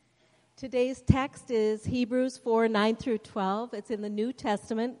Today's text is Hebrews 4, 9 through 12. It's in the New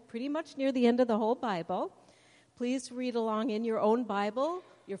Testament, pretty much near the end of the whole Bible. Please read along in your own Bible,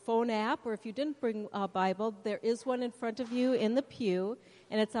 your phone app, or if you didn't bring a Bible, there is one in front of you in the pew,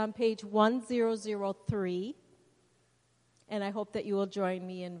 and it's on page 1003. And I hope that you will join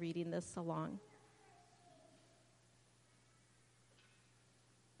me in reading this along.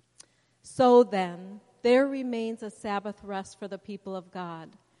 So then, there remains a Sabbath rest for the people of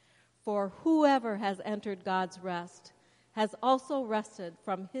God. For whoever has entered God's rest has also rested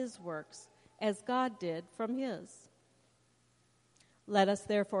from his works, as God did from his. Let us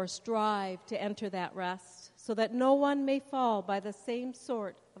therefore strive to enter that rest, so that no one may fall by the same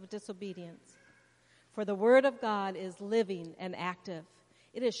sort of disobedience. For the word of God is living and active.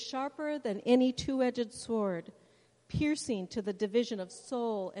 It is sharper than any two-edged sword, piercing to the division of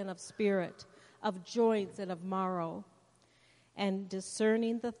soul and of spirit, of joints and of marrow, and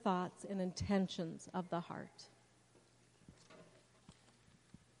discerning the thoughts and intentions of the heart.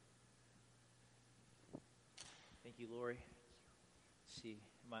 Thank you, Lori. Let's see,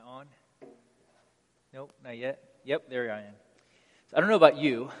 am I on? Nope, not yet. Yep, there I am. So I don't know about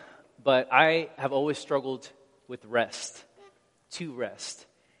you, but I have always struggled with rest, to rest.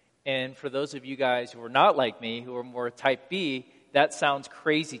 And for those of you guys who are not like me, who are more type B, that sounds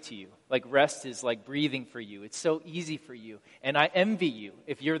crazy to you. Like rest is like breathing for you. It's so easy for you. And I envy you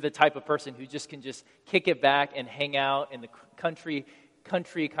if you're the type of person who just can just kick it back and hang out in the country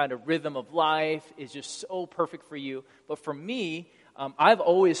kind of rhythm of life is just so perfect for you. But for me, I've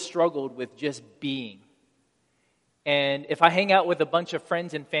always struggled with just being. And if I hang out with a bunch of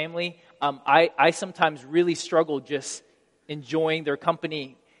friends and family, I sometimes really struggle just enjoying their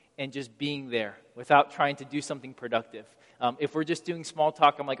company and just being there without trying to do something productive. If we're just doing small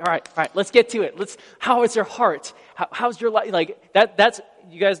talk, I'm like, all right, let's get to it. How is your heart? How's your life? Like that's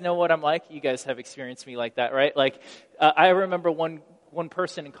you guys know what I'm like. You guys have experienced me like that, right? Like I remember one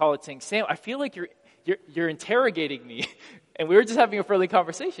person in college saying, "Sam, I feel like you're interrogating me," and we were just having a friendly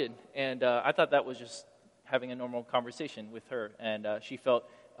conversation, and I thought that was just having a normal conversation with her, and she felt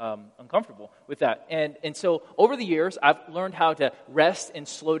uncomfortable with that. And so over the years, I've learned how to rest and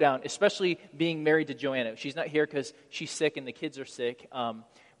slow down, especially being married to Joanna. She's not here because she's sick and the kids are sick,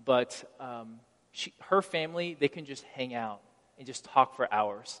 but her family, they can just hang out and just talk for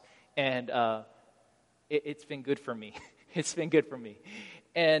hours. And it's been good for me. It's been good for me.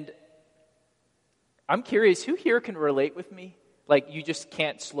 And I'm curious, who here can relate with me? Like, you just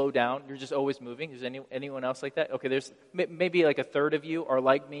can't slow down. You're just always moving. Is anyone else like that? Okay, there's maybe like a third of you are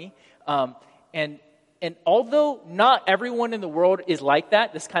like me. And although not everyone in the world is like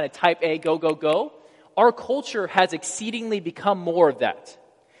that, this kind of type A, go, our culture has exceedingly become more of that.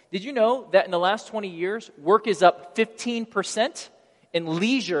 Did you know that in the last 20 years, work is up 15% and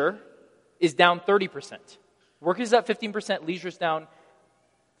leisure is down 30%? Work is up 15%, leisure is down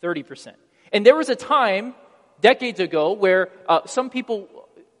 30%. And there was a time decades ago where some people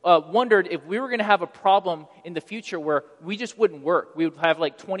wondered if we were going to have a problem in the future where we just wouldn't work. We would have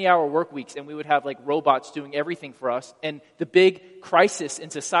like 20-hour work weeks and we would have like robots doing everything for us. And the big crisis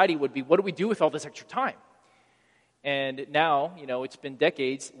in society would be, what do we do with all this extra time? And now, it's been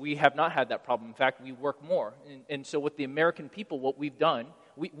decades, we have not had that problem. In fact, we work more. And so with the American people, what we've done,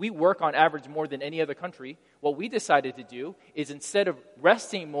 we work on average more than any other country. What we decided to do is instead of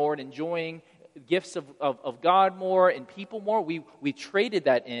resting more and enjoying gifts of God more and people more, we traded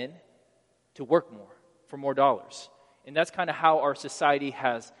that in to work more for more dollars. And that's kind of how our society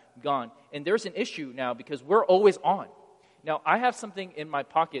has gone. And there's an issue now because we're always on. Now, I have something in my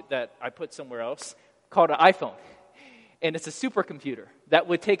pocket that I put somewhere else called an iPhone. And it's a supercomputer that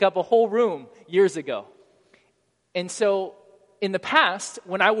would take up a whole room years ago. And so in the past,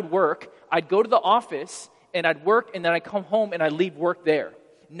 when I would work, I'd go to the office and I'd work and then I'd come home and I'd leave work there.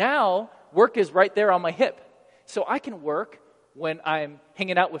 Now, work is right there on my hip. So I can work when I'm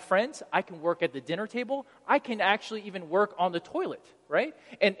hanging out with friends. I can work at the dinner table. I can actually even work on the toilet, right?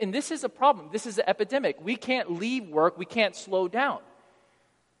 And this is a problem. This is an epidemic. We can't leave work. We can't slow down.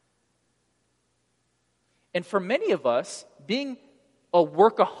 And for many of us, being a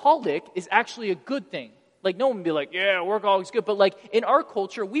workaholic is actually a good thing. Like, no one would be like, yeah, workaholic's good. But like, in our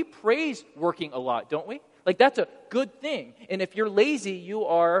culture, we praise working a lot, don't we? Like, that's a good thing. And if you're lazy, you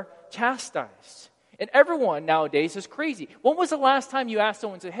are chastised. And everyone nowadays is crazy. When was the last time you asked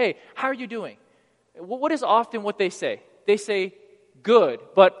someone, say, hey, how are you doing? What is often what they say? They say, good,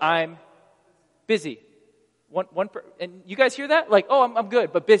 but I'm busy. And you guys hear that? Like, oh, I'm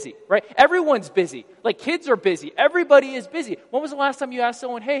good, but busy, right? Everyone's busy. Like, kids are busy. Everybody is busy. When was the last time you asked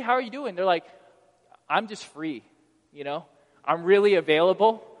someone, hey, how are you doing? They're like, I'm just free, I'm really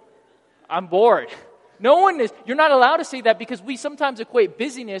available. I'm bored. You're not allowed to say that because we sometimes equate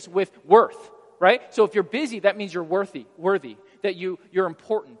busyness with worth, right? So if you're busy, that means you're worthy, that you're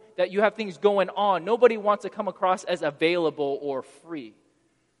important, that you have things going on. Nobody wants to come across as available or free.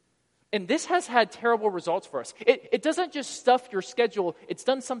 And this has had terrible results for us. It doesn't just stuff your schedule, it's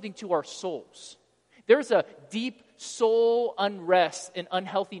done something to our souls. There's a deep soul unrest and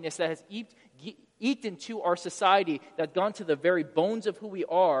unhealthiness that has eked into our society, that's gone to the very bones of who we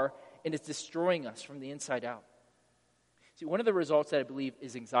are, and it's destroying us from the inside out. See, one of the results that I believe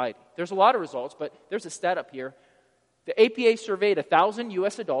is anxiety. There's a lot of results, but there's a stat up here. The APA surveyed 1,000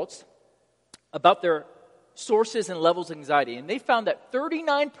 U.S. adults about their sources and levels of anxiety, and they found that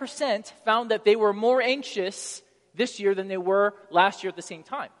 39% found that they were more anxious this year than they were last year at the same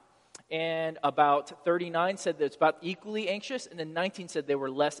time. And about 39 said that it's about equally anxious, and then 19 said they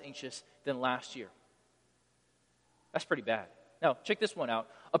were less anxious than last year. That's pretty bad. Now, check this one out.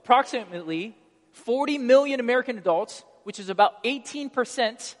 Approximately 40 million American adults, which is about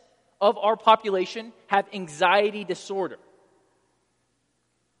 18% of our population, have anxiety disorder.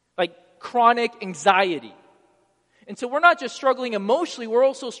 Like chronic anxiety. And so we're not just struggling emotionally, we're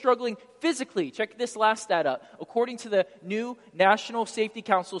also struggling physically. Check this last stat out. According to the new National Safety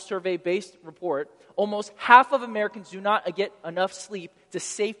Council survey-based report, almost half of Americans do not get enough sleep to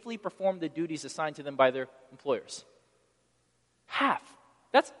safely perform the duties assigned to them by their employers. Half.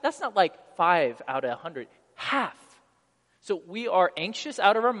 That's not like 5 out of 100. Half. So we are anxious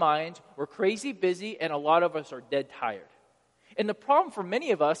out of our minds, we're crazy busy, and a lot of us are dead tired. And the problem for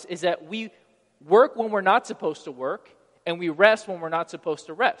many of us is that we work when we're not supposed to work, and we rest when we're not supposed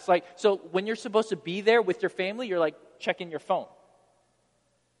to rest. So when you're supposed to be there with your family, you're like checking your phone.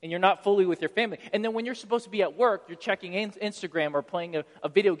 And you're not fully with your family. And then when you're supposed to be at work, you're checking Instagram or playing a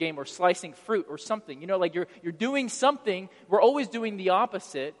video game or slicing fruit or something. Like you're doing something. We're always doing the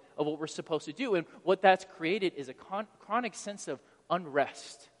opposite of what we're supposed to do. And what that's created is a chronic sense of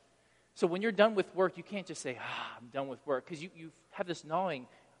unrest. So when you're done with work, you can't just say, I'm done with work. Because you have this gnawing,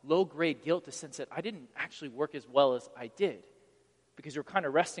 low-grade guilt, the sense that I didn't actually work as well as I did. Because you're kind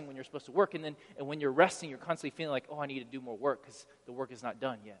of resting when you're supposed to work. And when you're resting, you're constantly feeling like, I need to do more work because the work is not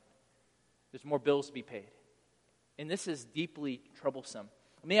done yet. There's more bills to be paid. And this is deeply troublesome.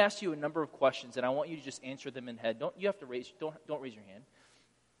 Let me ask you a number of questions, and I want you to just answer them in head. Don't raise your hand.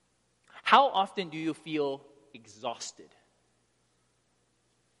 How often do you feel exhausted?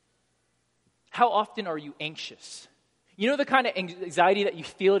 How often are you anxious? You know the kind of anxiety that you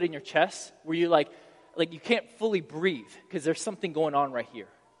feel it in your chest, where you're like you can't fully breathe because there's something going on right here.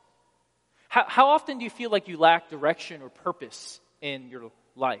 How often do you feel like you lack direction or purpose in your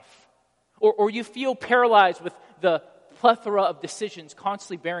life? Or you feel paralyzed with the plethora of decisions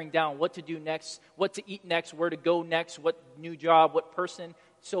constantly bearing down what to do next, what to eat next, where to go next, what new job, what person,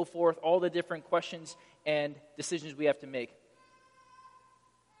 so forth, all the different questions and decisions we have to make.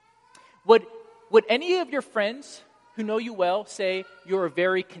 Would any of your friends who know you well say you're a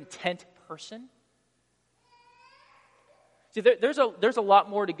very content person? See, there's a lot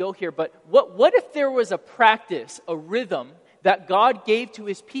more to go here, but what if there was a practice, a rhythm that God gave to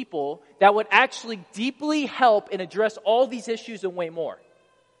his people that would actually deeply help and address all these issues and way more?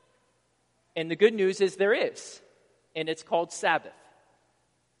 And the good news is there is, and it's called Sabbath.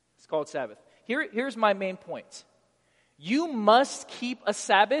 It's called Sabbath. Here's my main point. You must keep a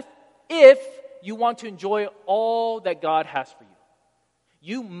Sabbath if you want to enjoy all that God has for you.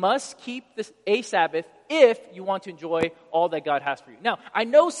 You must keep a Sabbath if you want to enjoy all that God has for you. Now, I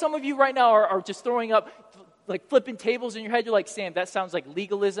know some of you right now are just throwing up, like flipping tables in your head. You're like, Sam, that sounds like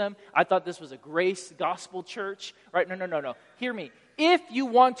legalism. I thought this was a grace gospel church. Right? No. Hear me. If you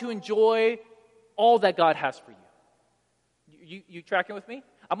want to enjoy all that God has for you. You tracking with me?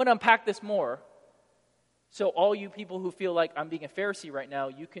 I'm going to unpack this more. So all you people who feel like I'm being a Pharisee right now,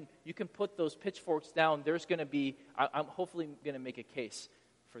 you can put those pitchforks down. There's going to be, I'm hopefully going to make a case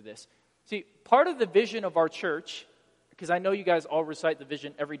for this. See, part of the vision of our church, because I know you guys all recite the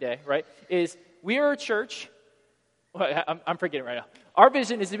vision every day, right, is we are a church, I'm forgetting right now. Our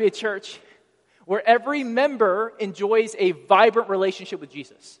vision is to be a church where every member enjoys a vibrant relationship with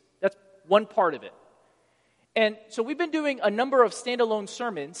Jesus. That's one part of it. And so we've been doing a number of standalone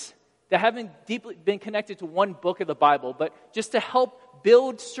sermons that haven't deeply been connected to one book of the Bible, but just to help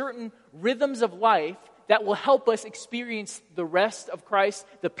build certain rhythms of life that will help us experience the rest of Christ,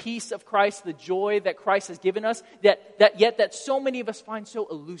 the peace of Christ, the joy that Christ has given us, that so many of us find so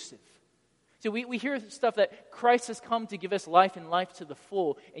elusive. So we hear stuff that Christ has come to give us life and life to the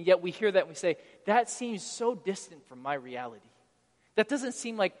full, and yet we hear that and we say, that seems so distant from my reality. That doesn't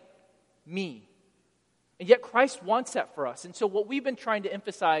seem like me. And yet Christ wants that for us. And so what we've been trying to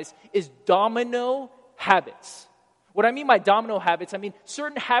emphasize is domino habits. What I mean by domino habits, I mean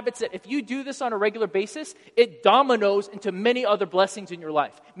certain habits that if you do this on a regular basis, it dominoes into many other blessings in your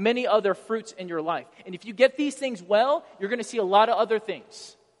life, many other fruits in your life. And if you get these things well, you're going to see a lot of other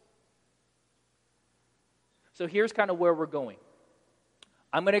things. So here's kind of where we're going.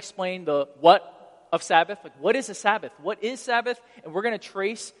 I'm going to explain the what of Sabbath. Like, what is a Sabbath? What is Sabbath? And we're going to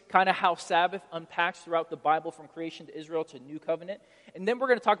trace kind of how Sabbath unpacks throughout the Bible from creation to Israel to New Covenant. And then we're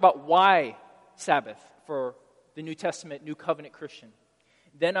going to talk about why Sabbath for the New Testament, New Covenant Christian.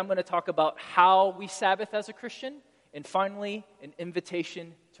 Then I'm going to talk about how we Sabbath as a Christian. And finally, an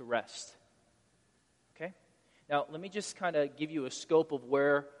invitation to rest. Okay? Now, let me just kind of give you a scope of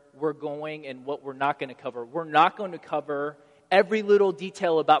where we're going and what we're not going to cover. We're not going to cover every little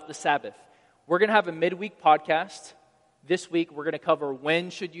detail about the Sabbath. We're going to have a midweek podcast. This week, we're going to cover when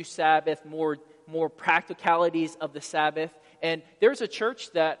should you Sabbath, more practicalities of the Sabbath. And there's a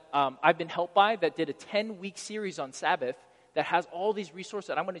church that I've been helped by that did a 10-week series on Sabbath that has all these resources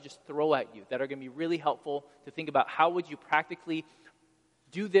that I'm going to just throw at you that are going to be really helpful to think about how would you practically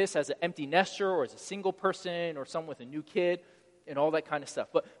do this as an empty nester or as a single person or someone with a new kid and all that kind of stuff.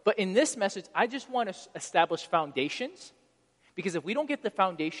 But in this message, I just want to establish foundations, because if we don't get the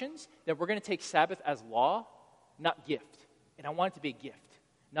foundations, then we're going to take Sabbath as law, not gift. And I want it to be a gift,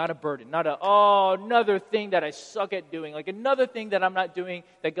 not a burden, not another thing that I suck at doing, like another thing that I'm not doing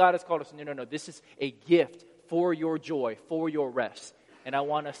that God has called us. No. This is a gift for your joy, for your rest. And I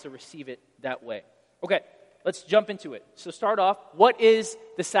want us to receive it that way. Okay, let's jump into it. So start off, what is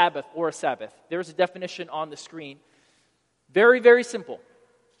the Sabbath or a Sabbath? There's a definition on the screen. Very, very simple.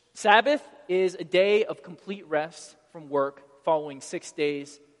 Sabbath is a day of complete rest from work following 6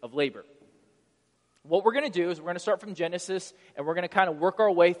 days of labor. What we're going to do is we're going to start from Genesis, and we're going to kind of work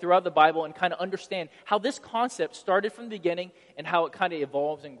our way throughout the Bible and kind of understand how this concept started from the beginning and how it kind of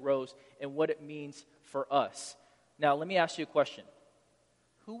evolves and grows and what it means for us. Now, let me ask you a question.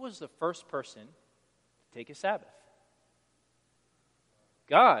 Who was the first person to take a Sabbath?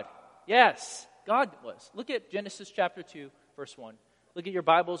 God. Yes, God was. Look at Genesis chapter 2, verse 1. Look at your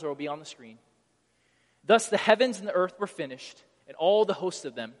Bibles, or it will be on the screen. Thus the heavens and the earth were finished, and all the hosts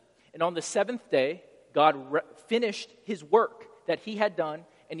of them. And on the seventh day, God finished his work that he had done,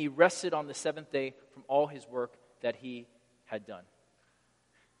 and he rested on the seventh day from all his work that he had done.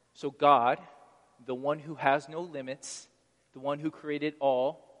 So God, the one who has no limits, the one who created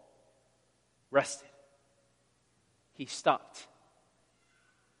all, rested. He stopped.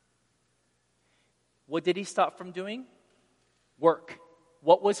 What did he stop from doing? Work.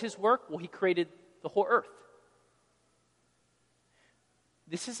 What was his work? Well, he created the whole earth.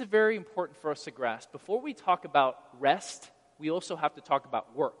 This is very important for us to grasp. Before we talk about rest, we also have to talk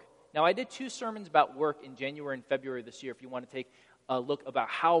about work. Now, I did 2 sermons about work in January and February this year, if you want to take a look about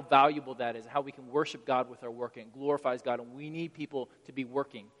how valuable that is, how we can worship God with our work and glorifies God, and we need people to be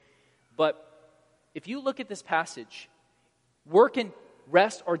working. But if you look at this passage, work and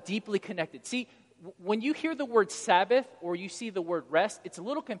rest are deeply connected. See, when you hear the word Sabbath or you see the word rest, it's a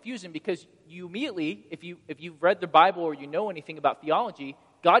little confusing because you immediately, if you've read the Bible or you know anything about theology,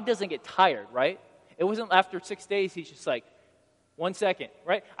 God doesn't get tired, right? It wasn't after 6 days, he's just like, 1 second,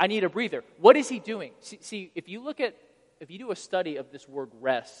 right? I need a breather. What is he doing? See, if you do a study of this word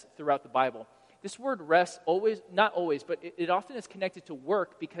rest throughout the Bible, this word rest not always, but it often is connected to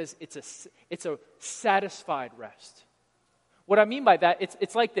work because it's a satisfied rest. What I mean by that,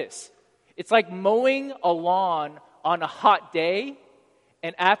 it's like this. It's like mowing a lawn on a hot day,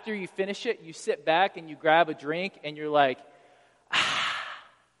 and after you finish it, you sit back and you grab a drink, and you're like, ah.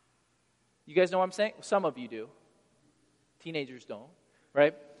 You guys know what I'm saying? Some of you do. Teenagers don't,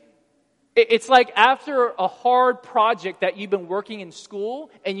 right? It's like after a hard project that you've been working in school,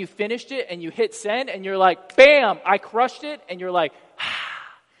 and you finished it, and you hit send, and you're like, bam, I crushed it, and you're like, ah.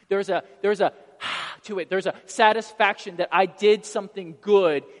 There's a to it. There's a satisfaction that I did something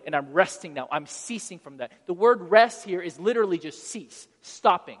good and I'm resting now. I'm ceasing from that. The word rest here is literally just cease,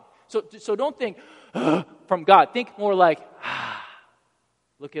 stopping. So don't think from God. Think more like,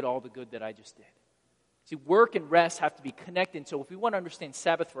 look at all the good that I just did. See, work and rest have to be connected. So if we want to understand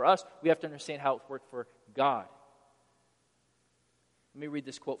Sabbath for us, we have to understand how it worked for God. Let me read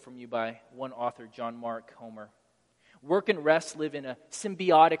this quote from you by one author, John Mark Comer. Work and rest live in a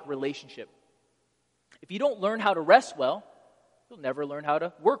symbiotic relationship. If you don't learn how to rest well, you'll never learn how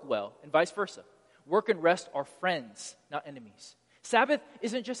to work well, and vice versa. Work and rest are friends, not enemies. Sabbath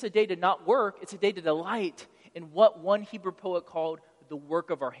isn't just a day to not work, it's a day to delight in what one Hebrew poet called the work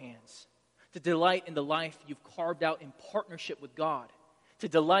of our hands. To delight in the life you've carved out in partnership with God. To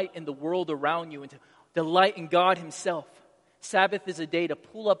delight in the world around you and to Delight in God himself. Sabbath is a day to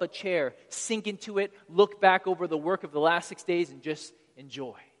pull up a chair, sink into it, look back over the work of the last 6 days, and just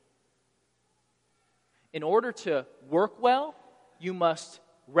enjoy. In order to work well, you must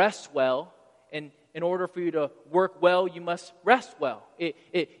rest well. And in order for you to work well, you must rest well. It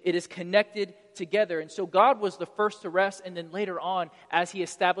is connected together. And so God was the first to rest, and then later on, as he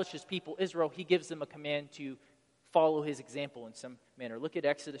established his people, Israel, he gives them a command to follow his example in some manner. Look at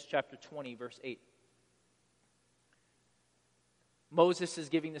Exodus chapter 20, verse 8. Moses is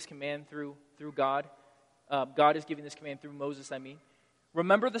giving this command through God. God is giving this command through Moses,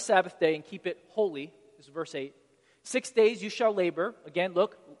 Remember the Sabbath day and keep it holy. This is verse 8. 6 days you shall labor. Again,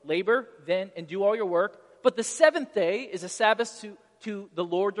 look, labor then and do all your work. But the seventh day is a Sabbath to the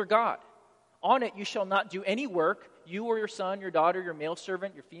Lord your God. On it you shall not do any work, you or your son, your daughter, your male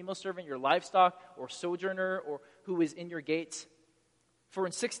servant, your female servant, your livestock, or sojourner, or who is in your gates. For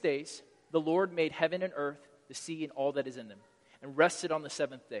in 6 days the Lord made heaven and earth, the sea and all that is in them, and rested on the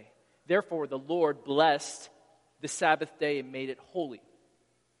seventh day. Therefore the Lord blessed the Sabbath day and made it holy.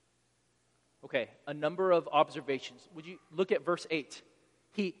 Okay, a number of observations. Would you look at verse 8?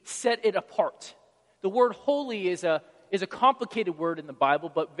 He set it apart. The word holy is a complicated word in the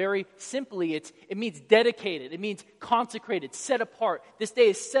Bible, but very simply it means dedicated. It means consecrated, set apart. This day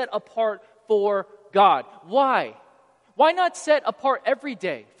is set apart for God. Why? Why not set apart every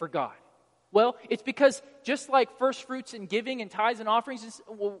day for God? Well, it's because just like first fruits and giving and tithes and offerings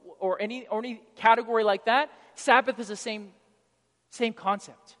or any category like that, Sabbath is the same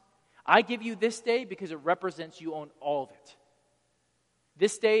concept. I give you this day because it represents you own all of it.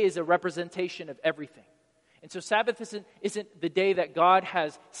 This day is a representation of everything. And so Sabbath isn't the day that God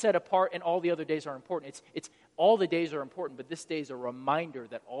has set apart and all the other days are important. It's all the days are important, but this day is a reminder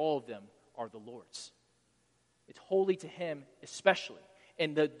that all of them are the Lord's. It's holy to him especially.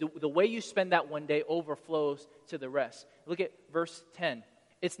 And the way you spend that one day overflows to the rest. Look at verse 10.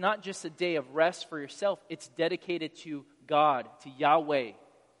 It's not just a day of rest for yourself. It's dedicated to God, to Yahweh.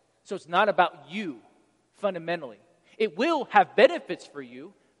 So it's not about you, fundamentally. It will have benefits for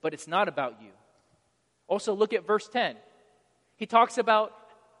you, but it's not about you. Also, look at verse 10. He talks about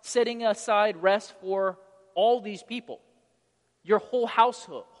setting aside rest for all these people, your whole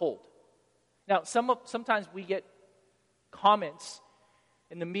household. Now, sometimes we get comments,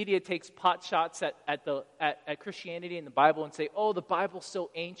 and the media takes pot shots at Christianity and the Bible and say, oh, the Bible's so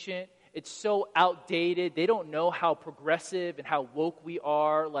ancient. It's so outdated. They don't know how progressive and how woke we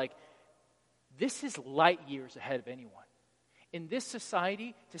are. Like, this is light years ahead of anyone. In this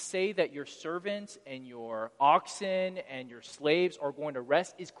society, to say that your servants and your oxen and your slaves are going to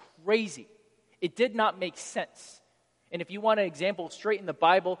rest is crazy. It did not make sense. And if you want an example straight in the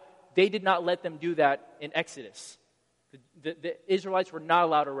Bible, they did not let them do that in Exodus. The Israelites were not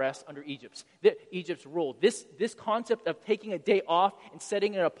allowed to rest under Egypt's rule. This concept of taking a day off and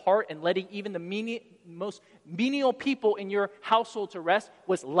setting it apart and letting even the most menial people in your household to rest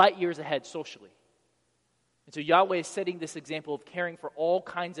was light years ahead socially. And so Yahweh is setting this example of caring for all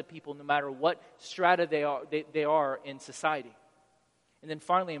kinds of people, no matter what strata they are in society. And then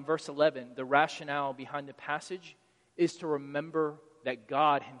finally in verse 11, the rationale behind the passage is to remember that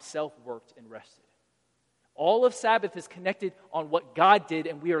God himself worked and rested. All of Sabbath is connected on what God did,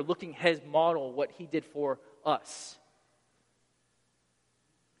 and we are looking at his model, what he did for us.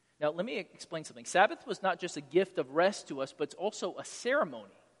 Now, let me explain something. Sabbath was not just a gift of rest to us, but it's also a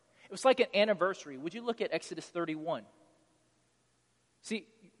ceremony. It was like an anniversary. Would you look at Exodus 31? See,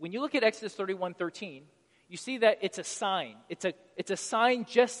 when you look at Exodus 31:13, you see that it's a sign. It's a sign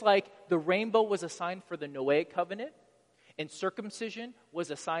just like the rainbow was a sign for the Noahic covenant, and circumcision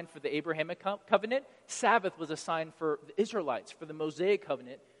was a sign for the Abrahamic covenant. Sabbath was a sign for the Israelites, for the Mosaic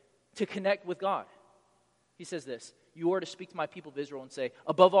covenant, to connect with God. He says this, you are to speak to my people of Israel and say,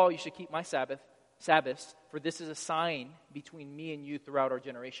 above all, you should keep my Sabbaths, for this is a sign between me and you throughout our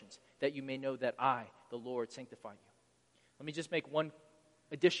generations, that you may know that I, the Lord, sanctify you. Let me just make one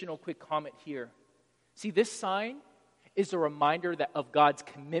additional quick comment here. See, this sign is a reminder of God's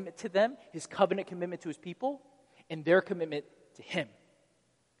commitment to them, his covenant commitment to his people, and their commitment to him.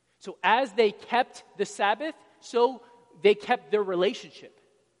 So as they kept the Sabbath, so they kept their relationship.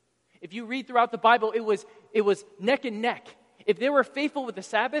 If you read throughout the Bible, it was neck and neck. If they were faithful with the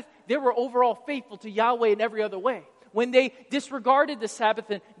Sabbath, they were overall faithful to Yahweh in every other way. When they disregarded the Sabbath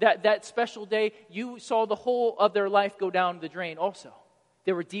and that special day, you saw the whole of their life go down the drain also.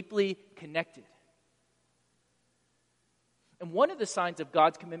 They were deeply connected. And one of the signs of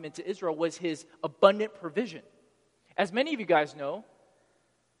God's commitment to Israel was his abundant provision. As many of you guys know,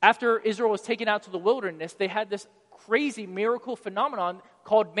 after Israel was taken out to the wilderness, they had this crazy miracle phenomenon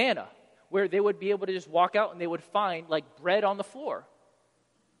called manna, where they would be able to just walk out and they would find like bread on the floor.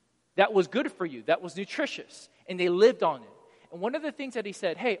 That was good for you. That was nutritious. And they lived on it. And one of the things that he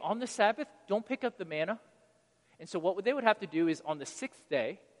said, hey, on the Sabbath, don't pick up the manna. And so what they would have to do is on the sixth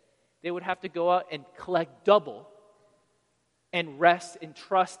day, they would have to go out and collect double and rest and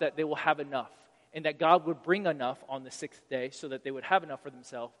trust that they will have enough. And that God would bring enough on the sixth day so that they would have enough for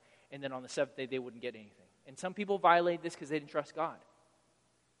themselves. And then on the seventh day, they wouldn't get anything. And some people violated this because they didn't trust God.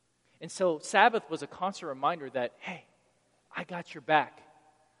 And so Sabbath was a constant reminder that, hey, I got your back.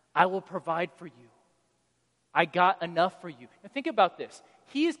 I will provide for you. I got enough for you. Now think about this.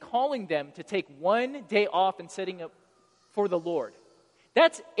 He is calling them to take one day off and setting up for the Lord.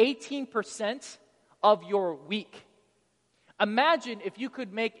 That's 18% of your week. Imagine if you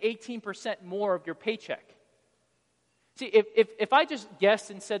could make 18% more of your paycheck. See, if I just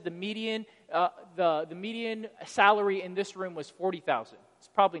guessed and said the median salary in this room was $40,000, it's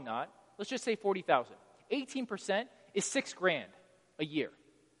probably not. Let's just say $40,000. 18% is $6,000 a year.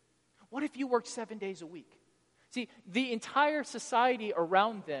 What if you worked 7 days a week? See, the entire society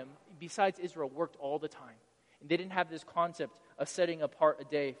around them, besides Israel, worked all the time. And they didn't have this concept of setting apart a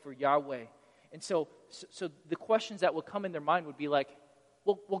day for Yahweh. And so the questions that would come in their mind would be like,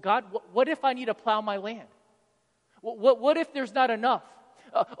 well God, what if I need to plow my land? What if there's not enough?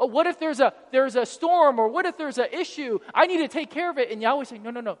 What if there's a storm, or what if there's an issue? I need to take care of it. And Yahweh saying,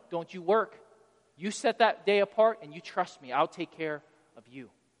 no, don't you work. You set that day apart and you trust me. I'll take care of you.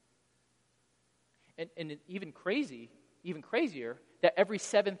 And even crazier, that every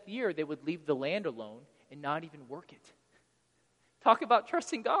seventh year they would leave the land alone and not even work it. Talk about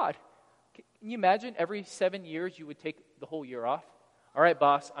trusting God. Can you imagine every 7 years you would take the whole year off? All right,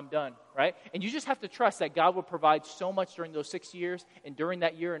 boss, I'm done, right? And you just have to trust that God will provide so much during those 6 years and during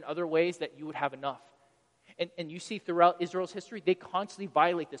that year in other ways that you would have enough. And you see throughout Israel's history, they constantly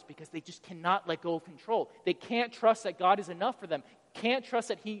violate this because they just cannot let go of control. They can't trust that God is enough for them. Can't trust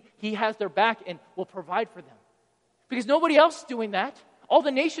that He has their back and will provide for them. Because nobody else is doing that. All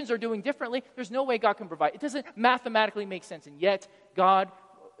the nations are doing differently. There's no way God can provide. It doesn't mathematically make sense. And yet, God,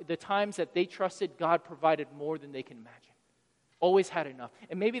 the times that they trusted, God provided more than they can imagine. Always had enough.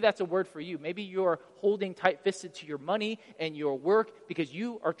 And maybe that's a word for you. Maybe you're holding tight-fisted to your money and your work because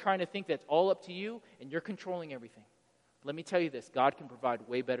you are trying to think that's all up to you and you're controlling everything. Let me tell you this. God can provide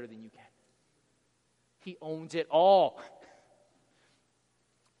way better than you can. He owns it all.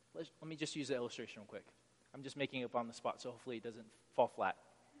 Let me just use the illustration real quick. I'm just making it up on the spot, so hopefully it doesn't fall flat.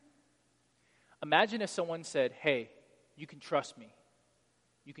 Imagine if someone said, hey, you can trust me.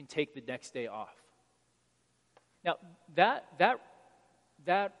 You can take the next day off. Now,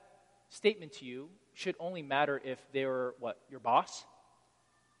 that statement to you should only matter if they're, your boss?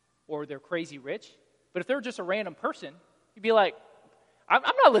 Or they're crazy rich? But if they're just a random person, you'd be like, I'm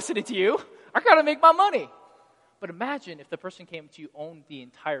not listening to you. I got to make my money. But imagine if the person came to you, owned the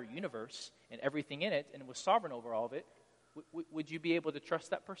entire universe and everything in it, and was sovereign over all of it. Would you be able to trust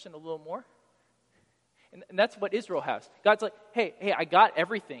that person a little more? And that's what Israel has. God's like, hey, I got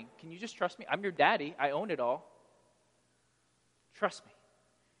everything. Can you just trust me? I'm your daddy. I own it all. Trust me.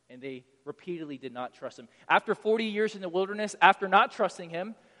 And they repeatedly did not trust him. After 40 years in the wilderness, after not trusting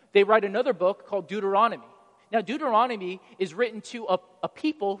him, they write another book called Deuteronomy. Now, Deuteronomy is written to a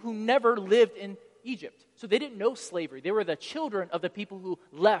people who never lived in Egypt. So they didn't know slavery. They were the children of the people who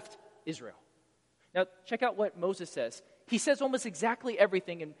left Israel. Now, check out what Moses says. He says almost exactly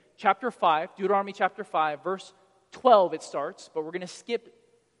everything in chapter 5, Deuteronomy chapter 5, verse 12 it starts, but we're going to skip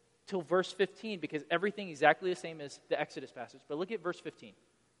till verse 15 because everything is exactly the same as the Exodus passage. But look at verse 15.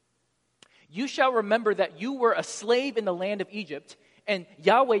 You shall remember that you were a slave in the land of Egypt, and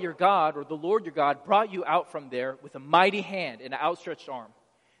Yahweh your God, or the Lord your God, brought you out from there with a mighty hand and an outstretched arm.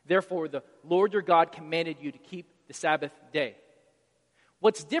 Therefore, the Lord your God commanded you to keep the Sabbath day.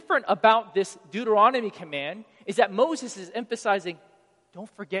 What's different about this Deuteronomy command is that Moses is emphasizing, don't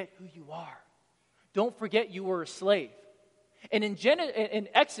forget who you are. Don't forget you were a slave. And in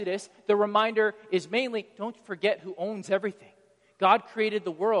Exodus, the reminder is mainly, don't forget who owns everything. God created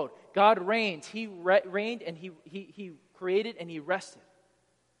the world. God reigns. He reigned and he created and he rested.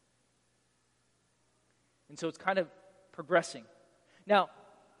 And so it's kind of progressing. Now,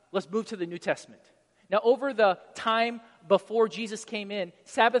 let's move to the New Testament. Now, over the time before Jesus came in,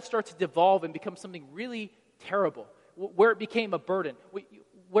 Sabbath starts to devolve and become something really terrible, where it became a burden.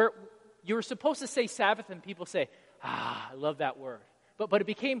 Where you were supposed to say Sabbath and people say, I love that word. But it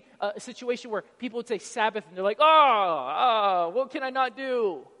became a situation where people would say Sabbath and they're like, what can I not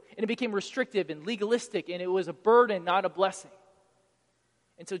do? And it became restrictive and legalistic and it was a burden, not a blessing.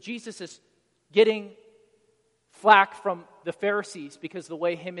 And so Jesus is getting flack from the Pharisees because of the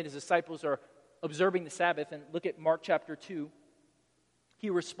way him and his disciples are observing the Sabbath. And look at Mark chapter 2. He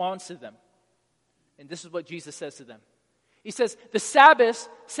responds to them. And this is what Jesus says to them. He says, the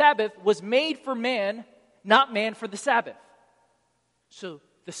Sabbath was made for man, not man for the Sabbath. So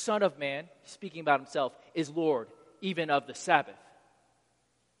the Son of Man, speaking about himself, is Lord, even of the Sabbath.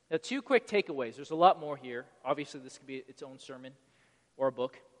 Now, 2 quick takeaways. There's a lot more here. Obviously, this could be its own sermon or a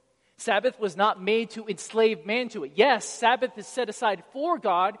book. Sabbath was not made to enslave man to it. Yes, Sabbath is set aside for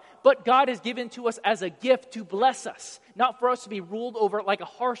God, but God has given to us as a gift to bless us, not for us to be ruled over like a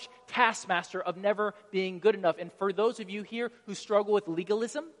harsh taskmaster of never being good enough. And for those of you here who struggle with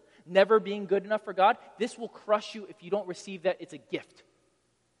legalism, never being good enough for God, this will crush you if you don't receive that. It's a gift.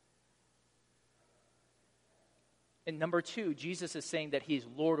 And number 2, Jesus is saying that he is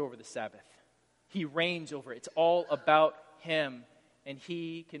Lord over the Sabbath. He reigns over it. It's all about him. And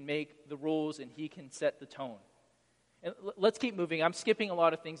he can make the rules and he can set the tone. And let's keep moving. I'm skipping a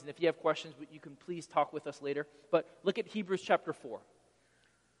lot of things. And if you have questions, you can please talk with us later. But look at Hebrews chapter 4.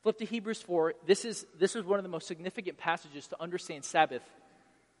 Flip to Hebrews 4. This is one of the most significant passages to understand Sabbath.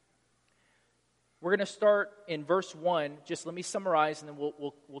 We're going to start in verse 1. Just let me summarize, and then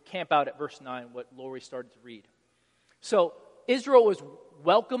we'll camp out at verse 9, what Lori started to read. So Israel was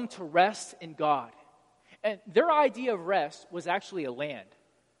welcome to rest in God. And their idea of rest was actually a land.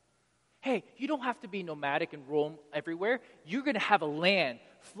 Hey, you don't have to be nomadic and roam everywhere. You're going to have a land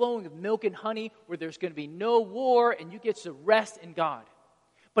flowing with milk and honey where there's going to be no war and you get to rest in God.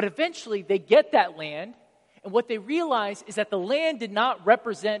 But eventually they get that land, and what they realize is that the land did not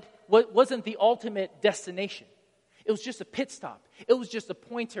represent what wasn't the ultimate destination. It was just a pit stop. It was just a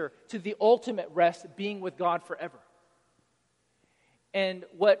pointer to the ultimate rest, being with God forever. And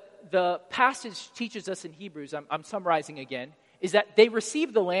what the passage teaches us in Hebrews, I'm summarizing again, is that they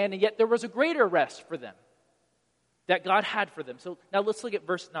received the land, and yet there was a greater rest for them that God had for them. So now let's look at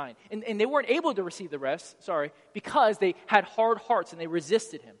verse 9. And they weren't able to receive the rest, because they had hard hearts and they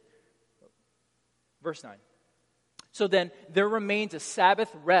resisted him. Verse 9. So then there remains a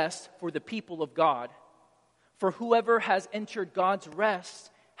Sabbath rest for the people of God. For whoever has entered God's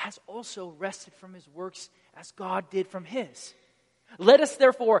rest has also rested from his works as God did from his. Let us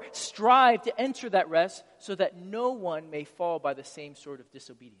therefore strive to enter that rest so that no one may fall by the same sort of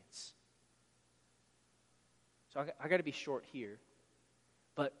disobedience. So I got to be short here.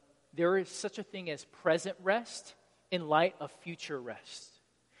 But there is such a thing as present rest in light of future rest.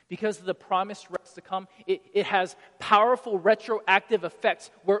 Because of the promised rest to come, it has powerful retroactive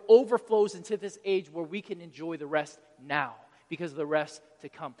effects where it overflows into this age where we can enjoy the rest now because of the rest to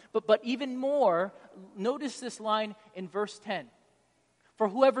come. But even more, notice this line in verse 10. For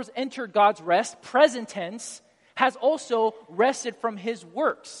whoever's entered God's rest, present tense, has also rested from his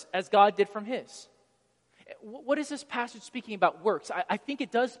works, as God did from his. What is this passage speaking about works? I think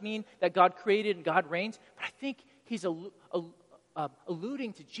it does mean that God created and God reigns, but I think he's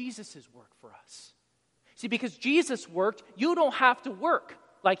alluding to Jesus' work for us. See, because Jesus worked, you don't have to work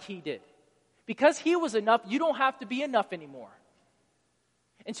like he did. Because he was enough, you don't have to be enough anymore.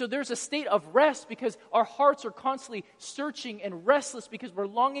 And so there's a state of rest because our hearts are constantly searching and restless because we're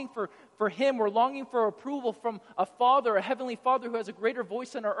longing for him. We're longing for approval from a father, a heavenly father who has a greater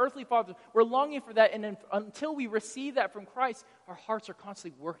voice than our earthly father. We're longing for that. And until we receive that from Christ, our hearts are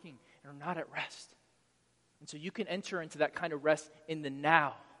constantly working and are not at rest. And so you can enter into that kind of rest in the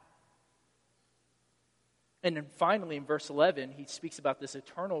now. And then finally, in verse 11, he speaks about this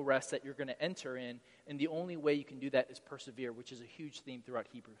eternal rest that you're going to enter in. And the only way you can do that is persevere, which is a huge theme throughout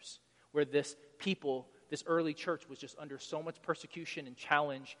Hebrews, where this people, this early church was just under so much persecution and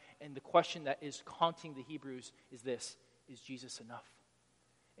challenge. And the question that is haunting the Hebrews is this: is Jesus enough?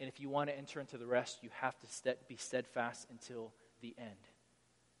 And if you want to enter into the rest, you have to be steadfast until the end.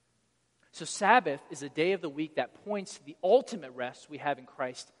 So Sabbath is a day of the week that points to the ultimate rest we have in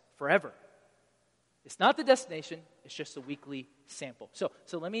Christ forever. It's not the destination, it's just a weekly sample. So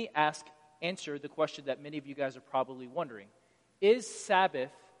let me answer the question that many of you guys are probably wondering. Is Sabbath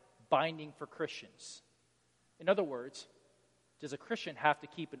binding for Christians? In other words, does a Christian have to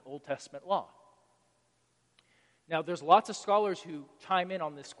keep an Old Testament law? Now, there's lots of scholars who chime in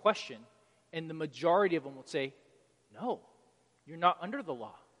on this question, and the majority of them will say, no, you're not under the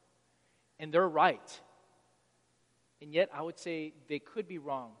law. And they're right. And yet, I would say they could be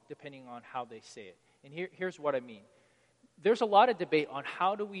wrong depending on how they say it. And here's what I mean. There's a lot of debate on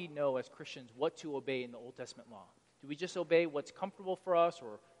how do we know as Christians what to obey in the Old Testament law. Do we just obey what's comfortable for us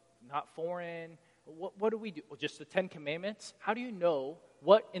or not foreign? What do we do? Well, just the 10 Commandments? How do you know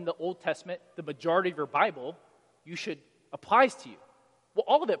what in the Old Testament, the majority of your Bible, applies to you? Well,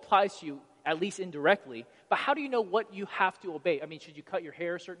 all of it applies to you at least indirectly. But how do you know what you have to obey? I mean, should you cut your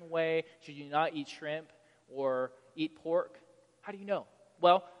hair a certain way? Should you not eat shrimp or eat pork? How do you know?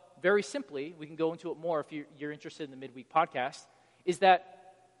 Well, very simply, we can go into it more if you're interested in the midweek podcast, is that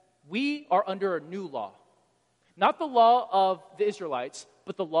we are under a new law. Not the law of the Israelites,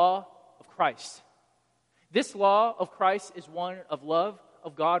 but the law of Christ. This law of Christ is one of love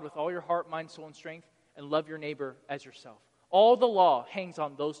of God with all your heart, mind, soul, and strength, and love your neighbor as yourself. All the law hangs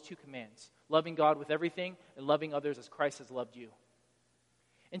on those two commands, loving God with everything and loving others as Christ has loved you.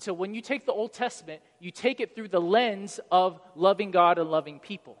 And so when you take the Old Testament, you take it through the lens of loving God and loving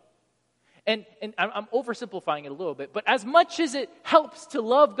people. And I'm oversimplifying it a little bit, but as much as it helps to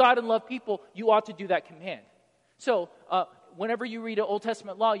love God and love people, you ought to do that command. So whenever you read an Old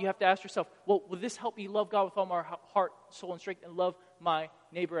Testament law, you have to ask yourself, well, will this help me love God with all my heart, soul, and strength, and love my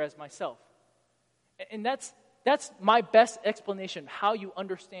neighbor as myself? And that's my best explanation, how you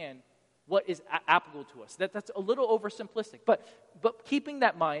understand what is applicable to us. That's a little oversimplistic, but keeping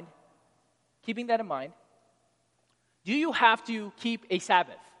that in mind, do you have to keep a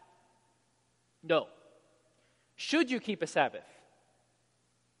Sabbath? No. Should you keep a Sabbath?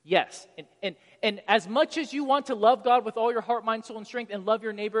 Yes. And as much as you want to love God with all your heart, mind, soul, and strength, and love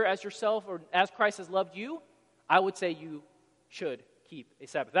your neighbor as yourself or as Christ has loved you, I would say you should keep a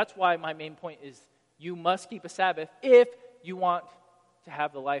Sabbath. That's why my main point is you must keep a Sabbath if you want to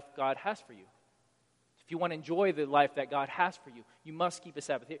have the life God has for you. If you want to enjoy the life that God has for you, you must keep a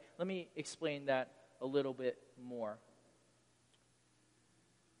Sabbath. Here, let me explain that a little bit more.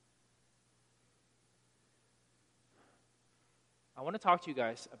 I want to talk to you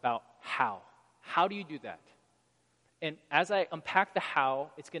guys about how. How do you do that? And as I unpack the how,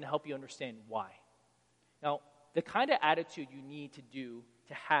 it's going to help you understand why. Now, the kind of attitude you need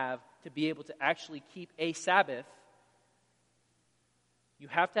to have to be able to actually keep a Sabbath, you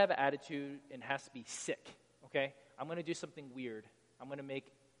have to have an attitude and it has to be sick, okay? I'm going to do something weird. I'm going to make,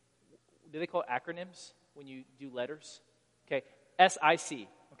 do they call it acronyms when you do letters? Okay, SIC,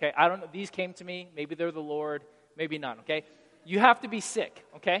 okay? I don't know, these came to me. Maybe they're the Lord, maybe not, okay? You have to be sick,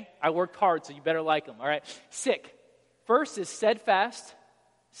 okay? I worked hard, so you better like them, all right? Sick. First is steadfast.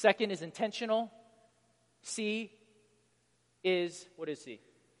 Second is intentional. C is, what is C?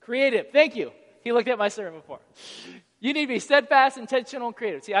 Creative. Thank you. He looked at my sermon before. You need to be steadfast, intentional, and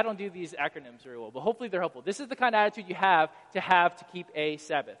creative. See, I don't do these acronyms very well, but hopefully they're helpful. This is the kind of attitude you have to keep a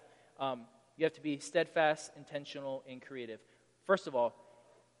Sabbath. You have to be steadfast, intentional, and creative. First of all,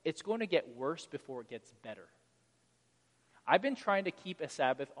 it's going to get worse before it gets better. I've been trying to keep a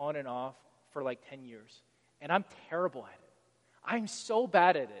Sabbath on and off for like 10 years, and I'm terrible at it. I'm so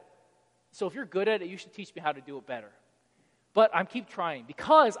bad at it. So if you're good at it, you should teach me how to do it better. But I keep trying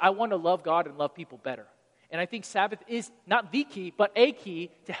because I want to love God and love people better. And I think Sabbath is not the key, but a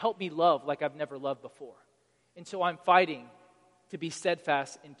key to help me love like I've never loved before. And so I'm fighting to be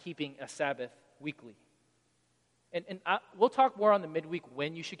steadfast in keeping a Sabbath weekly. And we'll talk more on the midweek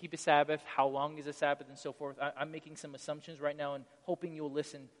when you should keep a Sabbath, how long is a Sabbath, and so forth. I'm making some assumptions right now and hoping you'll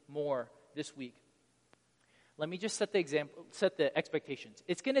listen more this week. Let me just set the expectations.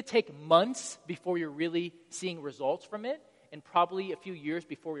 It's going to take months before you're really seeing results from it, and probably a few years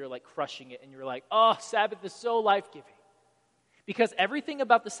before you're like crushing it and you're like, oh, Sabbath is so life-giving. Because everything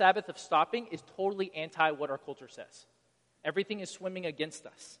about the Sabbath of stopping is totally anti what our culture says. Everything is swimming against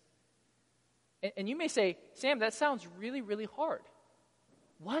us. And you may say, Sam, that sounds really, really hard.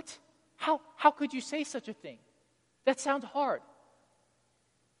 What? How could you say such a thing? That sounds hard.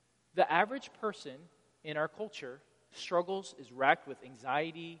 The average person in our culture struggles, is racked with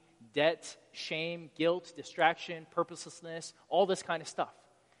anxiety, debt, shame, guilt, distraction, purposelessness, all this kind of stuff.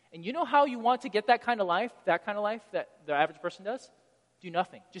 And you know how you want to get that kind of life that the average person does? Do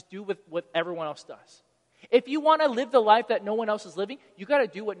nothing. Just do what everyone else does. If you want to live the life that no one else is living, you got to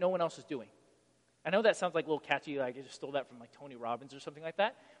do what no one else is doing. I know that sounds like a little catchy, like I just stole that from like Tony Robbins or something like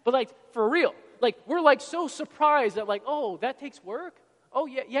that. But like for real, like we're like so surprised that like, oh, that takes work? Oh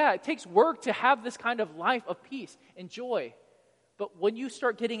yeah, it takes work to have this kind of life of peace and joy. But when you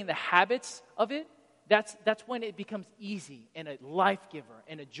start getting in the habits of it, that's when it becomes easy and a life giver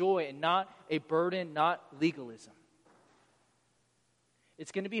and a joy and not a burden, not legalism.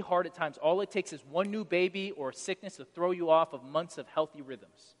 It's going to be hard at times. All it takes is one new baby or sickness to throw you off of months of healthy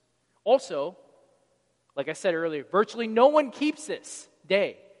rhythms. Also, like I said earlier, virtually no one keeps this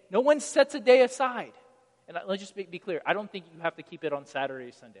day. No one sets a day aside. And let's just be clear. I don't think you have to keep it on Saturday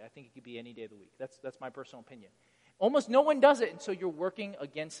or Sunday. I think it could be any day of the week. That's my personal opinion. Almost no one does it, and so you're working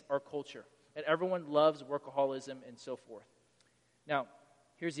against our culture. And everyone loves workaholism and so forth. Now,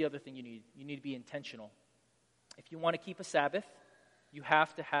 here's the other thing you need. You need to be intentional. If you want to keep a Sabbath, you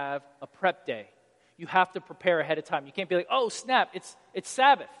have to have a prep day. You have to prepare ahead of time. You can't be like, oh, snap, it's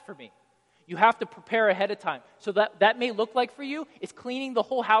Sabbath for me. You have to prepare ahead of time. So that may look like for you is cleaning the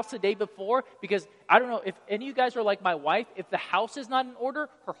whole house the day before, because I don't know if any of you guys are like my wife. If the house is not in order,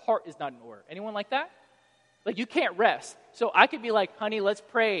 her heart is not in order. Anyone like that? Like, you can't rest. So I could be like, honey, let's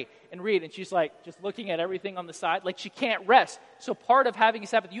pray and read. And she's like, just looking at everything on the side. Like, she can't rest. So part of having a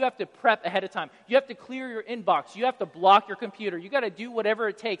Sabbath, you have to prep ahead of time. You have to clear your inbox. You have to block your computer. You got to do whatever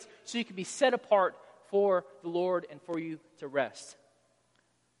it takes so you can be set apart for the Lord and for you to rest.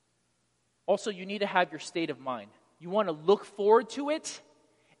 Also, you need to have your state of mind. You want to look forward to it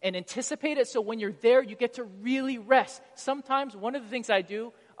and anticipate it, so when you're there, you get to really rest. Sometimes one of the things I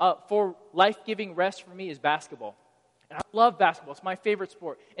do for life-giving rest for me is basketball. And I love basketball. It's my favorite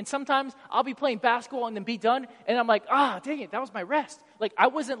sport. And sometimes I'll be playing basketball and then be done, and I'm like, dang it, that was my rest. Like, I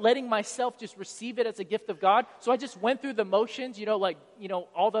wasn't letting myself just receive it as a gift of God, so I just went through the motions,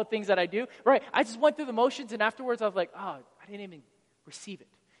 all the things that I do, right? I just went through the motions, and afterwards I was like, I didn't even receive it.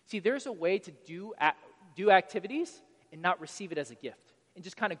 See, there's a way to do activities and not receive it as a gift and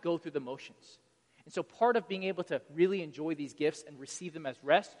just kind of go through the motions. And so part of being able to really enjoy these gifts and receive them as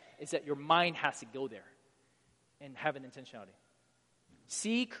rest is that your mind has to go there and have an intentionality.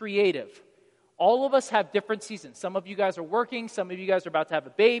 See creative. All of us have different seasons. Some of you guys are working. Some of you guys are about to have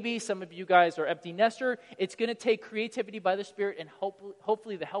a baby. Some of you guys are empty nester. It's going to take creativity by the Spirit and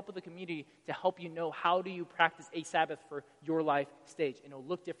hopefully the help of the community to help you know how do you practice a Sabbath for your life stage. And it'll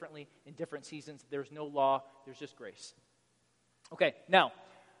look differently in different seasons. There's no law. There's just grace. Okay, now,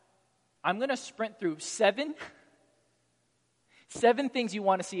 I'm going to sprint through seven things you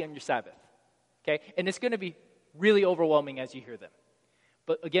want to see on your Sabbath. Okay, and it's going to be really overwhelming as you hear them.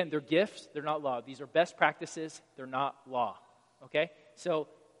 But again, they're gifts, they're not law. These are best practices, they're not law. Okay? So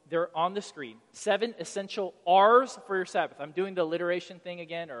they're on the screen. 7 essential R's for your Sabbath. I'm doing the alliteration thing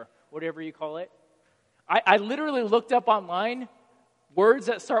again, or whatever you call it. I literally looked up online words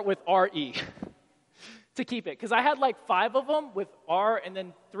that start with R-E to keep it. Because I had like 5 of them with R, and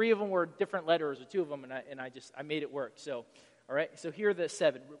then 3 of them were different letters, or 2 of them, and I made it work. So, all right, so here are the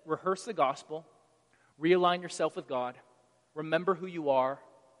 7. Rehearse the gospel. Realign yourself with God. Remember who you are.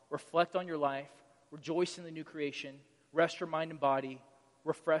 Reflect on your life. Rejoice in the new creation. Rest your mind and body.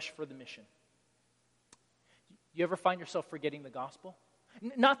 Refresh for the mission. You ever find yourself forgetting the gospel?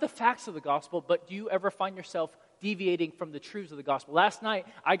 Not the facts of the gospel, but do you ever find yourself deviating from the truths of the gospel? Last night,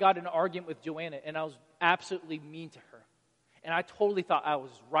 I got in an argument with Joanna, and I was absolutely mean to her. And I totally thought I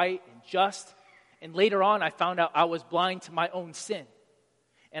was right and just. And later on, I found out I was blind to my own sin.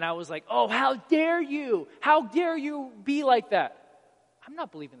 And I was like, oh, how dare you? How dare you be like that? I'm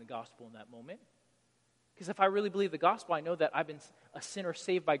not believing the gospel in that moment. Because if I really believe the gospel, I know that I've been a sinner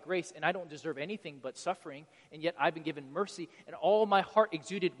saved by grace, and I don't deserve anything but suffering, and yet I've been given mercy, and all my heart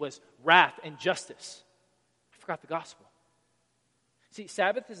exuded was wrath and justice. I forgot the gospel. See,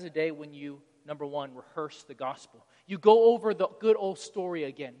 Sabbath is a day when you, number 1, rehearse the gospel. You go over the good old story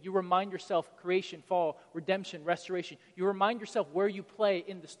again. You remind yourself creation, fall, redemption, restoration. You remind yourself where you play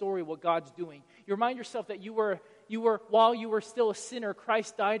in the story, what God's doing. You remind yourself that you were while you were still a sinner,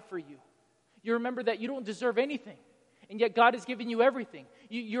 Christ died for you. You remember that you don't deserve anything, and yet God has given you everything.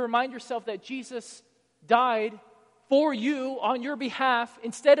 You remind yourself that Jesus died for you on your behalf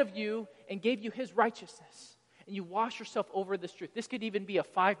instead of you and gave you his righteousness. And you wash yourself over this truth. This could even be a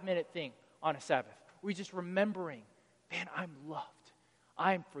 5-minute thing on a Sabbath. We're just remembering, man, I'm loved.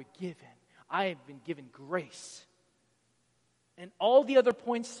 I'm forgiven. I have been given grace. And all the other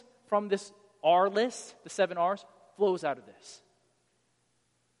points from this R list, the 7 R's, flows out of this.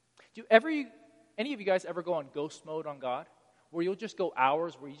 Any of you guys ever go on ghost mode on God? Where you'll just go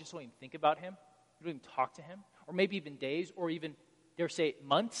hours where you just don't even think about him? You don't even talk to him? Or maybe even days, or even, dare say,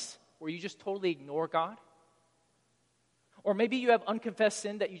 months, where you just totally ignore God? Or maybe you have unconfessed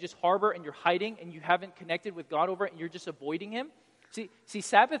sin that you just harbor and you're hiding and you haven't connected with God over it and you're just avoiding him. See,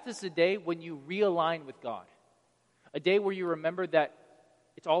 Sabbath is a day when you realign with God. A day where you remember that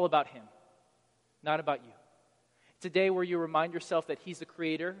it's all about him, not about you. It's a day where you remind yourself that he's the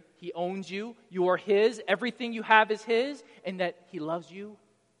creator, he owns you, you are his, everything you have is his, and that he loves you,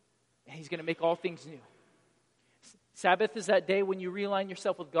 and he's going to make all things new. Sabbath is that day when you realign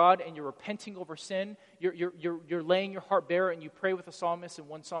yourself with God and you're repenting over sin. You're laying your heart bare, and you pray with the psalmist in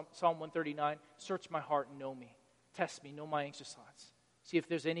Psalm 139, search my heart and know me. Test me, know my anxious thoughts. See if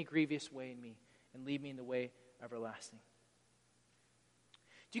there's any grievous way in me, and lead me in the way everlasting.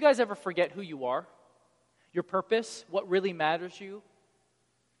 Do you guys ever forget who you are? Your purpose? What really matters to you?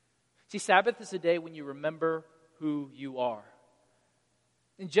 See, Sabbath is a day when you remember who you are.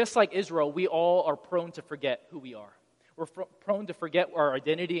 And just like Israel, we all are prone to forget who we are. We're prone to forget our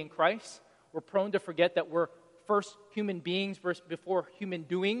identity in Christ. We're prone to forget that we're first human beings before human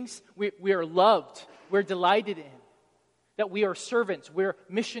doings. We are loved. We're delighted in. That we are servants. We're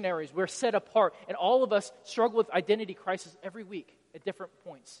missionaries. We're set apart. And all of us struggle with identity crisis every week at different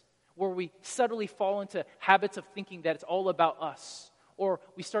points, where we subtly fall into habits of thinking that it's all about us, or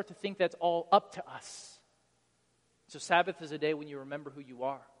we start to think that's all up to us. So Sabbath is a day when you remember who you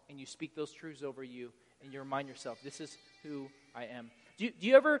are, and you speak those truths over you, and you remind yourself, this is who I am. Do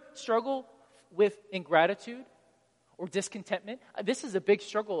you ever struggle with ingratitude or discontentment? This is a big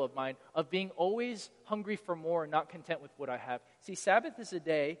struggle of mine, of being always hungry for more and not content with what I have. See, Sabbath is a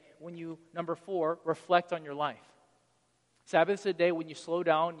day when you, number 4, reflect on your life. Sabbath is a day when you slow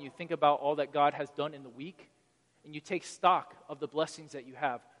down and you think about all that God has done in the week, and you take stock of the blessings that you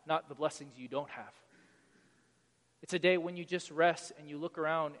have, not the blessings you don't have. It's a day when you just rest and you look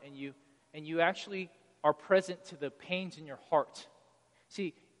around and you actually are present to the pains in your heart.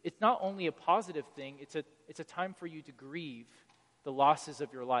 See, it's not only a positive thing, it's a time for you to grieve the losses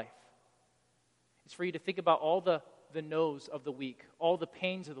of your life. It's for you to think about all the no's of the week, all the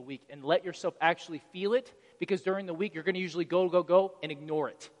pains of the week, and let yourself actually feel it, because during the week you're going to usually go, and ignore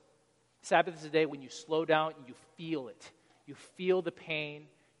it. Sabbath is a day when you slow down and you feel it. You feel the pain,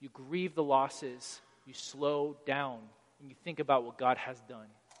 you grieve the losses, you slow down, and you think about what God has done.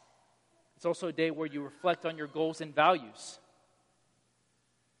 It's also a day where you reflect on your goals and values.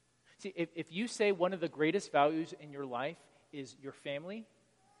 See, if you say one of the greatest values in your life is your family,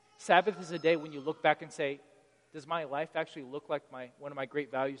 Sabbath is a day when you look back and say, does my life actually look like one of my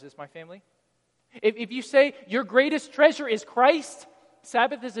great values is my family? If you say your greatest treasure is Christ,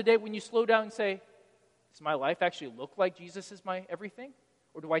 Sabbath is a day when you slow down and say, does my life actually look like Jesus is my everything?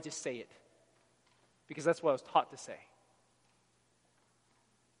 Or do I just say it? Because that's what I was taught to say.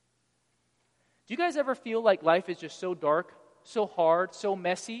 Do you guys ever feel like life is just so dark, so hard, so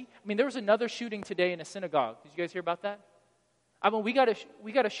messy? I mean, there was another shooting today in a synagogue. Did you guys hear about that? I mean, we got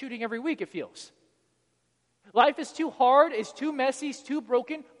a shooting every week, it feels. Life is too hard, it's too messy, it's too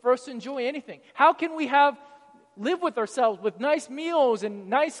broken for us to enjoy anything. How can we live with ourselves with nice meals and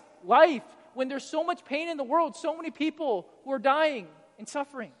nice life when there's so much pain in the world, so many people who are dying and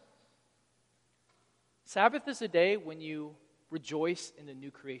suffering? Sabbath is a day when you rejoice in the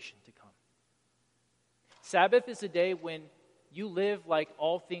new creation to come. Sabbath is a day when you live like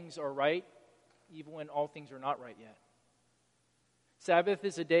all things are right, even when all things are not right yet. Sabbath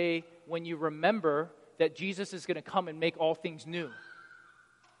is a day when you remember that Jesus is going to come and make all things new.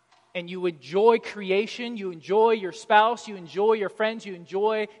 And you enjoy creation, you enjoy your spouse, you enjoy your friends, you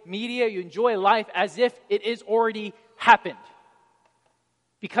enjoy media, you enjoy life as if it is already happened.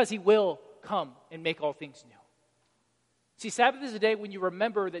 Because He will come and make all things new. See, Sabbath is a day when you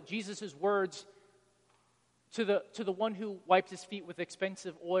remember that Jesus' words to the one who wiped his feet with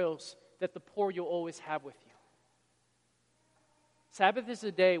expensive oils, that the poor you'll always have with you. Sabbath is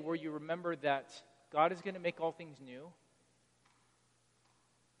a day where you remember that God is going to make all things new,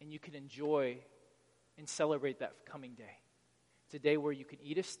 and you can enjoy and celebrate that coming day. It's a day where you can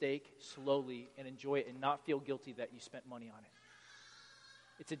eat a steak slowly and enjoy it and not feel guilty that you spent money on it.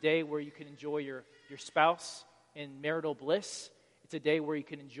 It's a day where you can enjoy your spouse in marital bliss. It's a day where you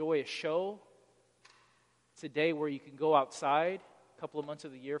can enjoy a show. It's a day where you can go outside, a couple of months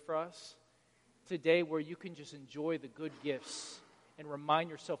of the year for us. It's a day where you can just enjoy the good gifts and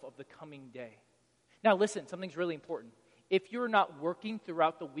remind yourself of the coming day. Now listen, something's really important. If you're not working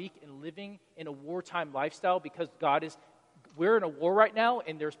throughout the week and living in a wartime lifestyle because we're in a war right now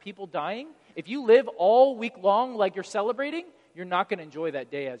and there's people dying, if you live all week long like you're celebrating, you're not going to enjoy that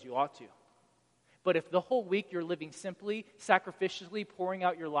day as you ought to. But if the whole week you're living simply, sacrificially, pouring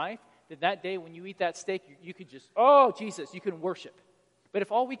out your life, then that day when you eat that steak, you could just, oh, Jesus, you can worship. But if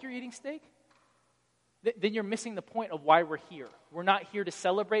all week you're eating steak, then you're missing the point of why we're here. We're not here to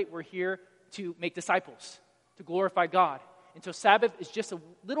celebrate. We're here to make disciples, to glorify God. And so Sabbath is just a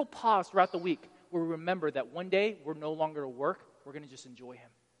little pause throughout the week where we remember that one day we're no longer to work. We're going to just enjoy Him.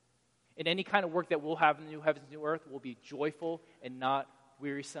 And any kind of work that we'll have in the new heavens and new earth will be joyful and not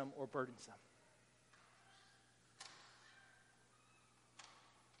wearisome or burdensome.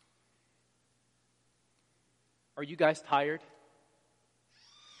 Are you guys tired?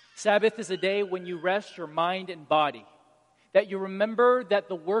 Sabbath is a day when you rest your mind and body. That you remember that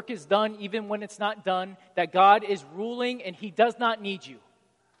the work is done even when it's not done. That God is ruling and He does not need you.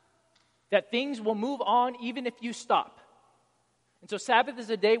 That things will move on even if you stop. And so Sabbath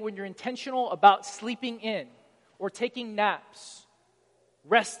is a day when you're intentional about sleeping in or taking naps,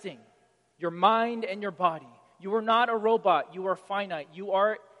 resting your mind and your body. You are not a robot. You are finite. You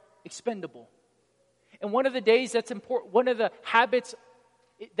are expendable. And one of the days that's important, one of the habits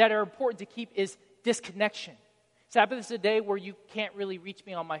that are important to keep is disconnection. Sabbath is a day where you can't really reach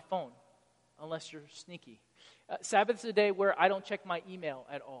me on my phone unless you're sneaky. Sabbath is a day where I don't check my email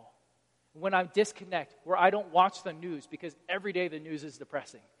at all. When I disconnect, where I don't watch the news because every day the news is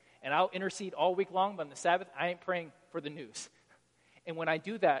depressing. And I'll intercede all week long, but on the Sabbath, I ain't praying for the news. And when I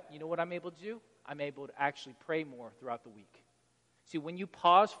do that, you know what I'm able to do? I'm able to actually pray more throughout the week. See, when you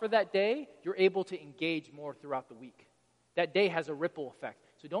pause for that day, you're able to engage more throughout the week. That day has a ripple effect.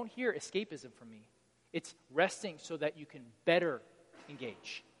 So don't hear escapism from me. It's resting so that you can better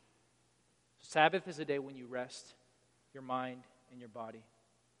engage. Sabbath is a day when you rest your mind and your body.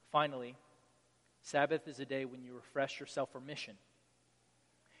 Finally, Sabbath is a day when you refresh yourself for mission.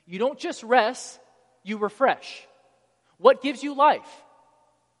 You don't just rest, you refresh. What gives you life?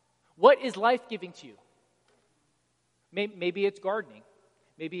 What is life-giving to you? Maybe it's gardening.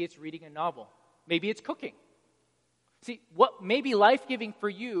 Maybe it's reading a novel. Maybe it's cooking. See, what may be life-giving for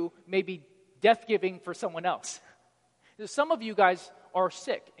you may be death-giving for someone else. Some of you guys are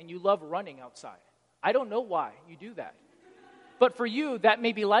sick and you love running outside. I don't know why you do that. But for you, that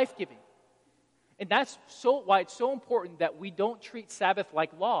may be life-giving. And that's why it's so important that we don't treat Sabbath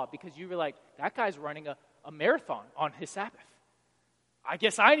like law, because you're like, that guy's running a marathon on his Sabbath. I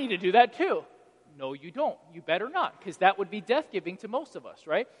guess I need to do that too. No, you don't. You better not, because that would be death-giving to most of us,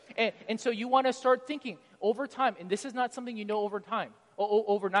 right? And so you want to start thinking over time, and this is not something you know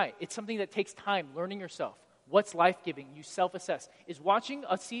overnight. It's something that takes time, learning yourself. What's life-giving? You self-assess. Is watching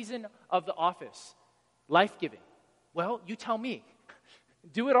a season of The Office life-giving? Well, you tell me.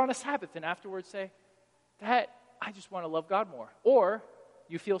 Do it on a Sabbath and afterwards say, I just want to love God more. Or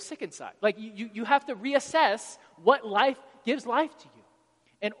you feel sick inside. Like you have to reassess what life gives life to you.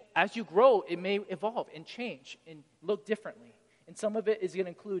 And as you grow, it may evolve and change and look differently. And some of it is going to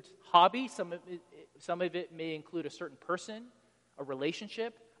include hobby. Some of it may include a certain person, a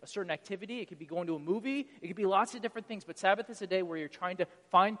relationship, a certain activity. It could be going to a movie. It could be lots of different things. But Sabbath is a day where you're trying to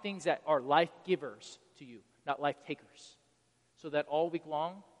find things that are life givers to you, not life takers. So that all week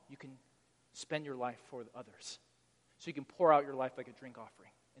long, you can spend your life for others. So you can pour out your life like a drink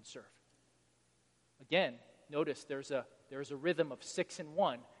offering and serve. Again, notice there's a rhythm of 6 and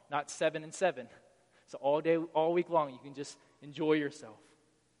 1, not 7 and 7. So all week long, you can just enjoy yourself.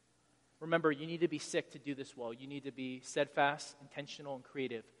 Remember, you need to be sick to do this well. You need to be steadfast, intentional, and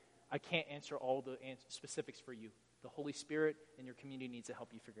creative. I can't answer all the specifics for you. The Holy Spirit and your community needs to help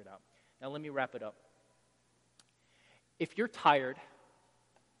you figure it out. Now let me wrap it up. If you're tired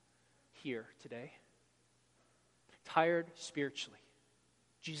here today, tired spiritually,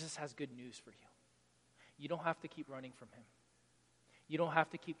 Jesus has good news for you. You don't have to keep running from him. You don't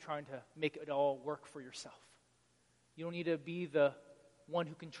have to keep trying to make it all work for yourself. You don't need to be the one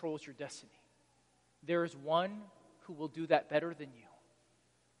who controls your destiny. There is one who will do that better than you.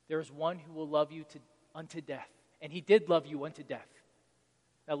 There is one who will love you unto death. And he did love you unto death.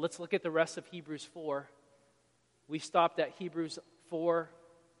 Now let's look at the rest of Hebrews 4. We stopped at Hebrews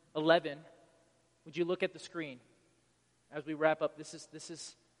 4:11. Would you look at the screen as we wrap up? This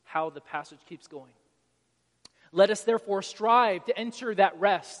is how the passage keeps going. Let us therefore strive to enter that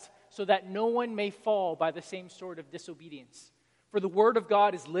rest, so that no one may fall by the same sort of disobedience. For the word of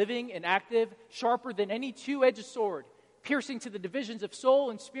God is living and active, sharper than any two-edged sword, piercing to the divisions of soul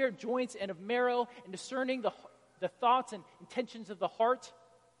and spirit, joints and of marrow, and discerning the thoughts and intentions of the heart.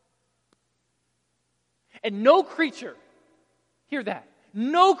 And no creature, hear that,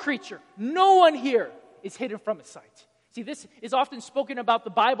 no creature, no one here is hidden from his sight. See, this is often spoken about the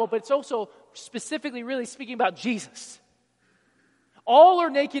Bible, but it's also specifically really speaking about Jesus. All are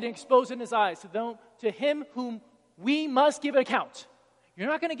naked and exposed in his eyes to him whom we must give an account. You're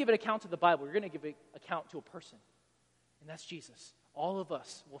not going to give an account to the Bible. You're going to give an account to a person. And that's Jesus. All of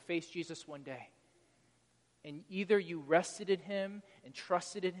us will face Jesus one day. And either you rested in him and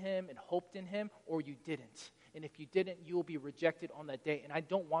trusted in him and hoped in him, or you didn't. And if you didn't, you will be rejected on that day. And I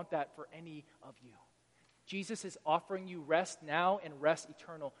don't want that for any of you. Jesus is offering you rest now and rest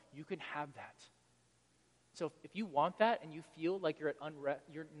eternal. You can have that. So if you want that and you feel like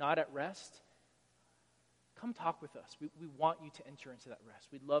you're not at rest, come talk with us. We want you to enter into that rest.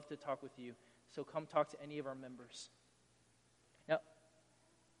 We'd love to talk with you. So come talk to any of our members. Now,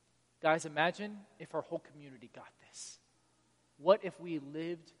 guys, imagine if our whole community got this. What if we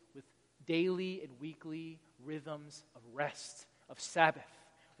lived with daily and weekly rhythms of rest, of Sabbath?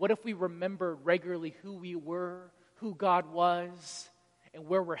 What if we remembered regularly who we were, who God was, and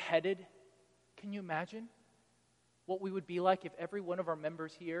where we're headed? Can you imagine what we would be like if every one of our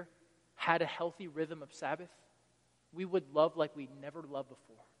members here had a healthy rhythm of Sabbath? We would love like we never loved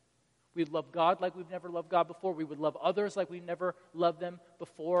before. We would love God like we've never loved God before. We would love others like we've never loved them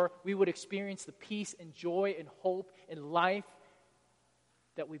before. We would experience the peace and joy and hope and life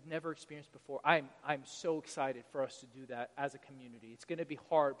that we've never experienced before. I'm so excited for us to do that as a community. It's going to be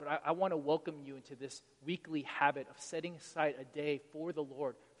hard, but I want to welcome you into this weekly habit of setting aside a day for the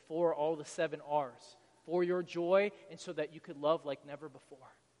Lord, for all the 7 R's, for your joy, and so that you could love like never before.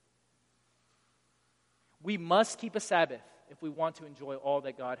 We must keep a Sabbath if we want to enjoy all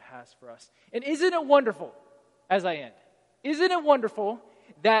that God has for us. And isn't it wonderful, as I end, isn't it wonderful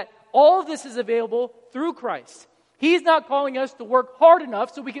that all of this is available through Christ? He's not calling us to work hard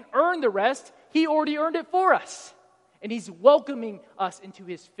enough so we can earn the rest. He already earned it for us. And He's welcoming us into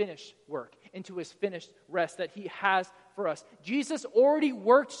His finished work, into His finished rest that He has for us. Jesus already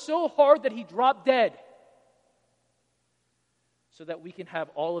worked so hard that He dropped dead so that we can have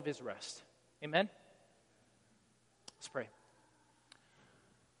all of His rest. Amen? Let's pray.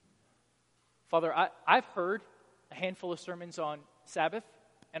 Father, I've heard a handful of sermons on Sabbath,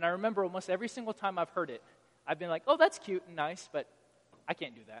 and I remember almost every single time I've heard it, I've been like, oh, that's cute and nice, but I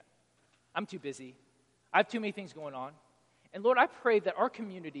can't do that. I'm too busy. I have too many things going on. And Lord, I pray that our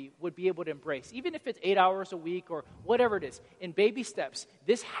community would be able to embrace, even if it's 8 hours a week or whatever it is, in baby steps,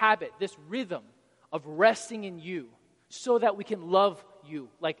 this habit, this rhythm of resting in You so that we can love You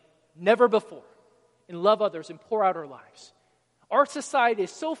like never before and love others and pour out our lives. Our society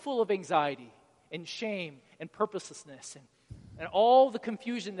is so full of anxiety and shame and purposelessness and all the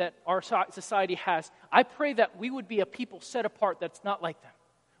confusion that our society has. I pray that we would be a people set apart that's not like them.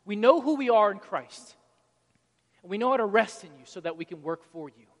 We know who we are in Christ. And we know how to rest in You so that we can work for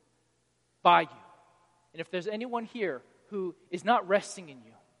You, by You. And if there's anyone here who is not resting in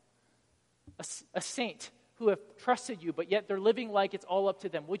You, a saint who have trusted You, but yet they're living like it's all up to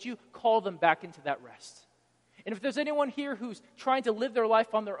them, would You call them back into that rest? And if there's anyone here who's trying to live their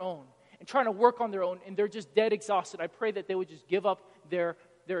life on their own and trying to work on their own and they're just dead exhausted, I pray that they would just give up their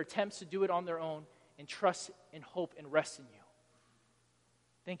attempts to do it on their own and trust and hope and rest in You.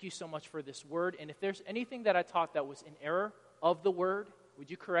 Thank You so much for this word. And if there's anything that I taught that was in error of the word, would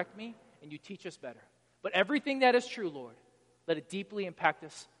You correct me and You teach us better? But everything that is true, Lord, let it deeply impact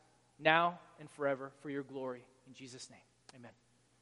us now and forever for Your glory. In Jesus' name, amen.